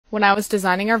When I was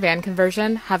designing our van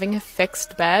conversion, having a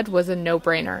fixed bed was a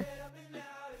no-brainer.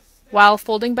 While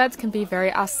folding beds can be very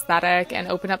aesthetic and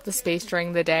open up the space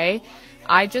during the day,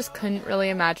 I just couldn't really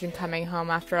imagine coming home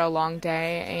after a long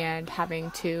day and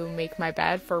having to make my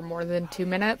bed for more than 2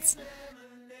 minutes.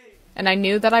 And I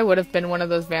knew that I would have been one of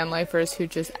those van lifers who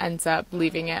just ends up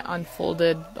leaving it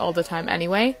unfolded all the time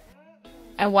anyway.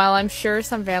 And while I'm sure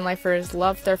some van lifers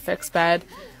love their fixed bed,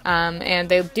 and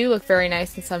they do look very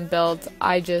nice in some builds,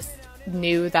 I just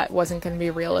knew that wasn't going to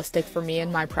be realistic for me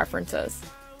and my preferences.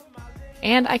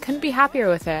 And I couldn't be happier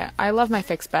with it. I love my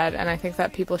fixed bed, and I think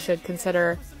that people should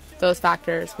consider those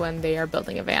factors when they are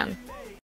building a van.